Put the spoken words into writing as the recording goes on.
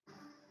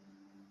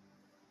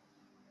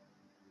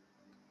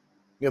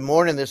Good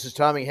morning. This is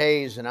Tommy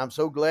Hayes, and I'm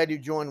so glad you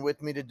joined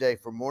with me today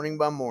for Morning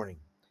by Morning,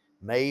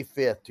 May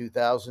 5th,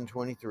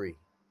 2023.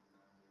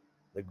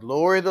 The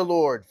glory of the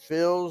Lord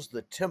fills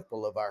the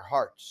temple of our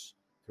hearts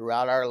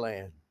throughout our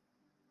land.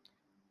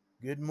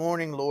 Good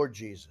morning, Lord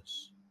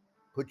Jesus.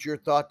 Put your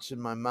thoughts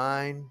in my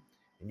mind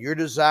and your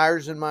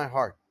desires in my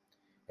heart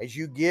as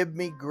you give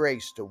me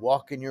grace to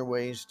walk in your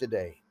ways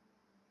today.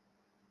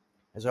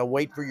 As I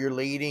wait for your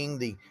leading,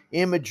 the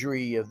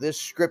imagery of this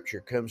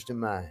scripture comes to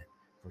mind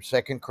from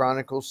 2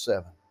 Chronicles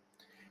 7.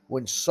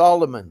 When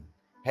Solomon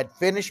had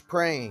finished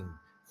praying,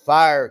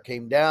 fire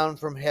came down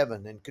from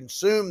heaven and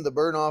consumed the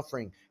burnt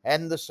offering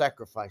and the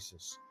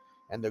sacrifices.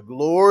 And the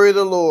glory of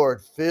the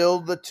Lord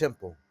filled the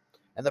temple.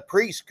 And the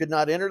priests could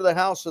not enter the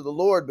house of the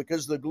Lord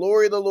because the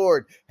glory of the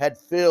Lord had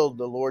filled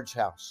the Lord's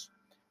house.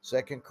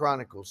 2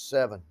 Chronicles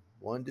 7,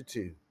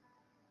 1-2.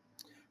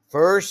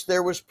 First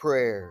there was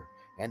prayer,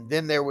 and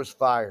then there was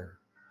fire.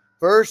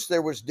 First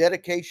there was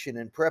dedication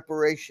and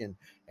preparation,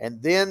 and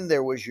then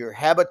there was your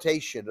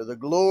habitation of the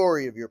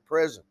glory of your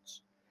presence.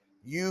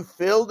 You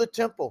filled the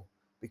temple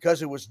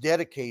because it was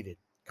dedicated,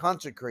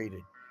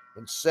 consecrated,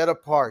 and set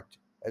apart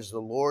as the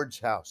Lord's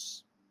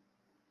house.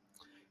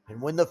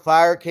 And when the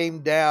fire came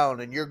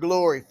down and your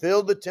glory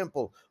filled the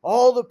temple,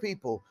 all the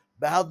people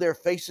bowed their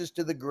faces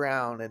to the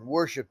ground and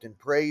worshiped and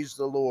praised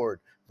the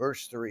Lord.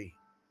 Verse 3.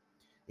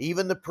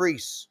 Even the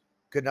priests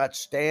could not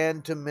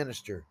stand to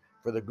minister,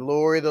 for the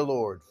glory of the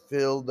Lord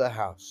filled the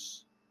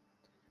house.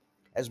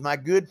 As my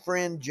good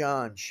friend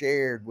John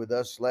shared with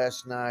us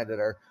last night at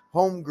our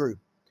home group,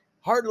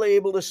 hardly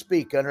able to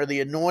speak under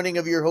the anointing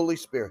of your Holy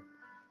Spirit,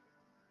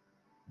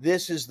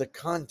 this is the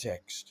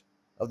context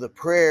of the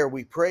prayer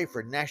we pray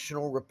for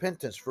national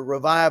repentance, for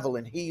revival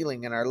and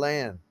healing in our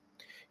land.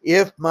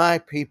 If my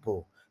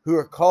people who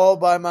are called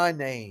by my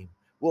name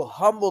will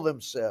humble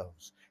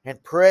themselves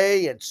and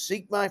pray and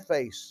seek my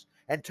face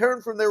and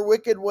turn from their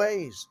wicked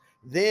ways,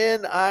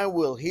 then I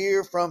will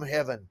hear from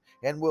heaven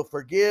and will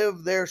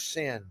forgive their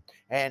sin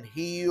and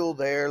heal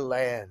their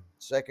land.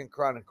 2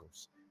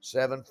 Chronicles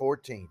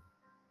 7:14.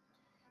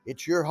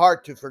 It's your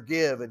heart to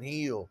forgive and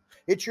heal.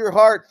 It's your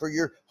heart for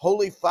your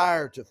holy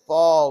fire to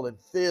fall and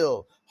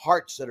fill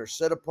hearts that are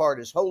set apart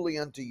as holy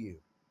unto you.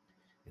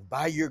 And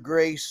by your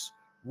grace,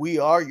 we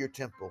are your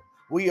temple.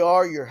 We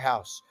are your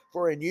house.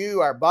 For in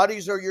you, our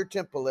bodies are your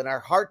temple and our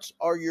hearts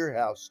are your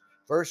house.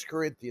 1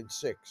 Corinthians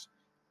 6,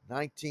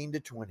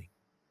 19-20.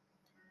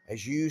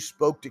 As you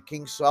spoke to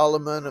King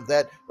Solomon of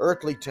that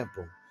earthly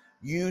temple,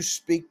 you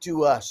speak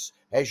to us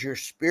as your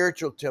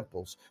spiritual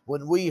temples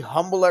when we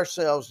humble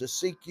ourselves to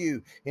seek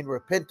you in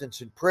repentance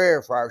and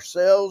prayer for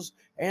ourselves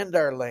and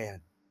our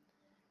land.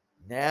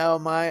 Now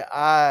my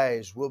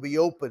eyes will be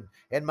open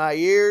and my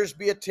ears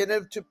be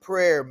attentive to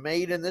prayer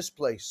made in this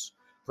place.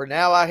 For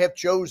now I have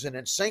chosen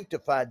and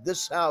sanctified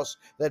this house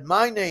that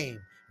my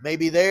name may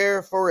be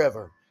there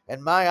forever,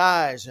 and my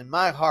eyes and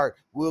my heart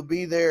will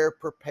be there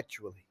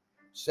perpetually.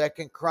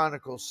 2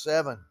 Chronicles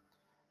 7,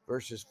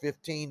 verses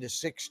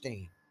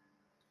 15-16.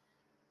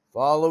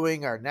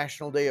 Following our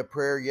National Day of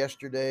Prayer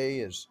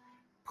yesterday, as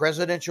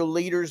presidential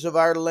leaders of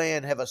our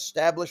land have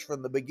established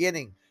from the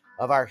beginning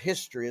of our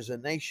history as a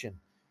nation,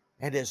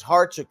 and as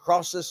hearts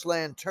across this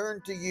land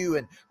turn to you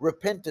in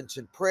repentance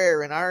and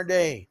prayer in our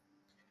day,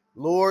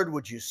 Lord,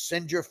 would you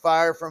send your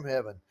fire from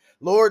heaven?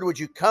 Lord, would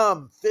you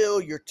come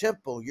fill your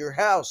temple, your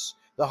house,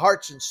 the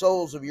hearts and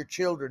souls of your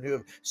children who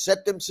have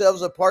set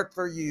themselves apart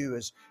for you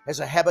as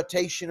a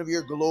habitation of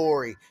your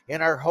glory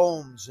in our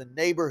homes and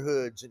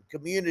neighborhoods and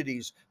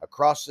communities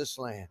across this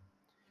land.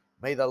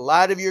 May the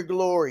light of your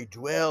glory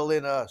dwell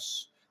in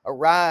us.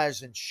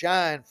 Arise and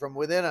shine from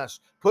within us,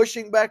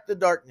 pushing back the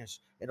darkness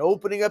and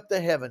opening up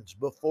the heavens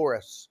before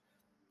us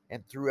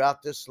and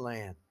throughout this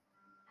land.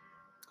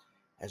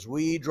 As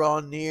we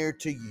draw near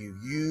to you,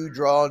 you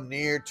draw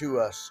near to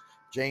us.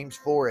 James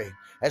 4:8.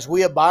 As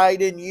we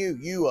abide in you,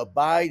 you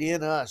abide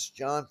in us.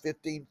 John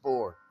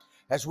 15:4.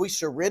 As we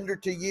surrender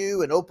to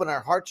you and open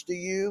our hearts to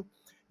you,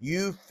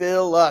 you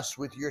fill us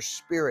with your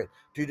spirit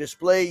to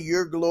display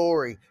your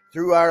glory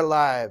through our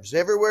lives,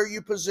 everywhere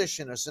you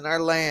position us in our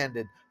land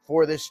and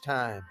for this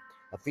time.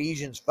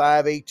 Ephesians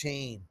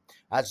 5:18.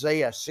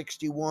 Isaiah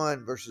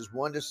 61, verses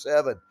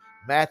 1-7.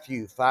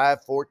 Matthew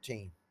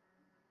 5:14.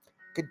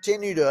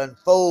 Continue to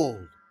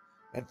unfold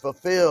and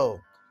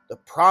fulfill the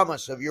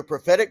promise of your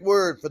prophetic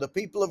word for the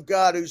people of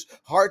God whose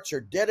hearts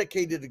are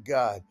dedicated to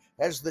God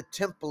as the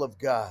temple of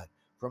God.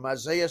 From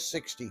Isaiah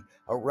 60,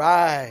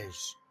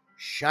 arise,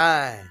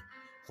 shine,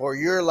 for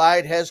your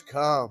light has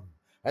come,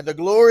 and the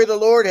glory of the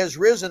Lord has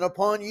risen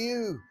upon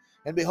you.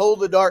 And behold,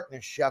 the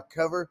darkness shall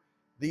cover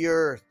the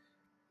earth,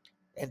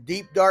 and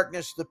deep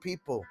darkness the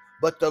people.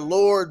 But the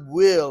Lord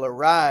will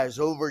arise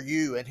over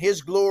you, and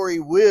his glory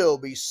will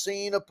be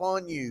seen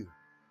upon you.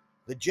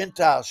 The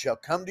Gentiles shall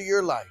come to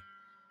your light,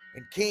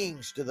 and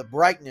kings to the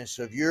brightness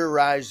of your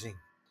rising.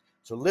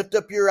 So lift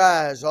up your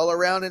eyes all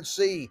around and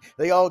see.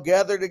 They all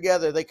gather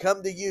together. They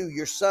come to you.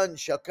 Your sons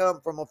shall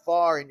come from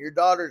afar, and your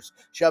daughters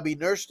shall be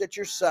nursed at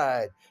your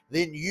side.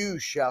 Then you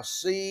shall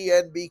see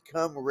and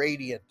become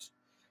radiant,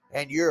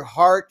 and your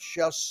heart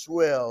shall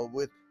swell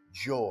with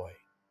joy.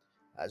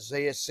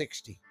 Isaiah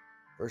 60,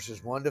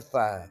 verses 1 to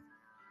 5.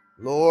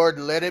 Lord,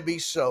 let it be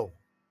so,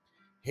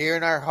 here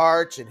in our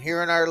hearts and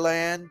here in our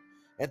land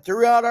and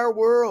throughout our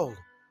world.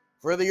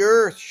 For the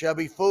earth shall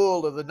be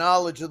full of the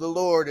knowledge of the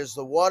Lord as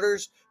the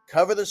waters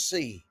cover the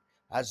sea.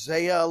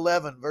 Isaiah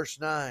 11, verse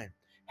 9.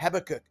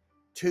 Habakkuk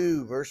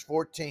 2, verse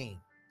 14.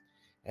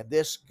 And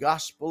this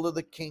gospel of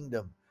the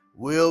kingdom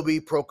will be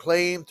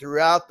proclaimed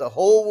throughout the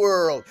whole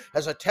world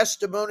as a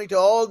testimony to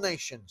all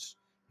nations.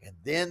 And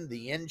then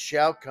the end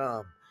shall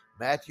come.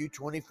 Matthew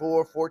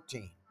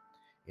 24:14.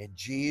 In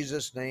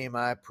Jesus' name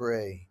I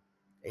pray.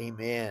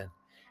 Amen.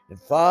 And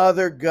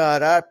Father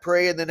God, I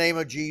pray in the name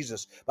of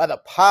Jesus, by the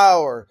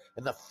power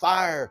and the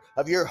fire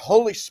of your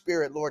Holy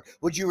Spirit, Lord,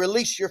 would you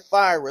release your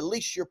fire,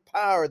 release your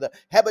power, the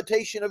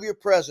habitation of your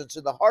presence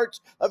in the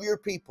hearts of your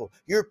people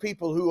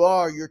who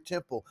are your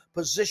temple,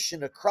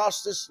 positioned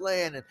across this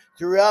land and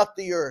throughout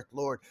the earth,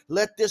 Lord.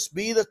 Let this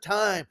be the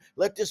time,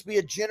 let this be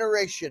a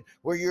generation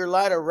where your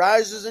light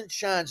arises and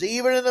shines,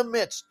 even in the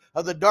midst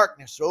of the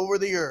darkness over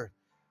the earth.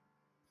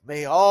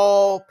 May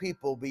all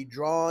people be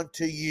drawn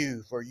to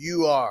you, for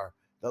you are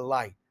the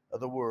light of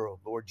the world,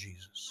 Lord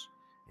Jesus.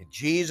 In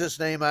Jesus'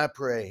 name I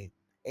pray.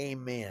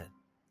 Amen.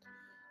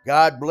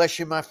 God bless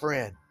you, my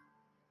friend,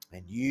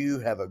 and you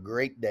have a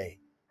great day.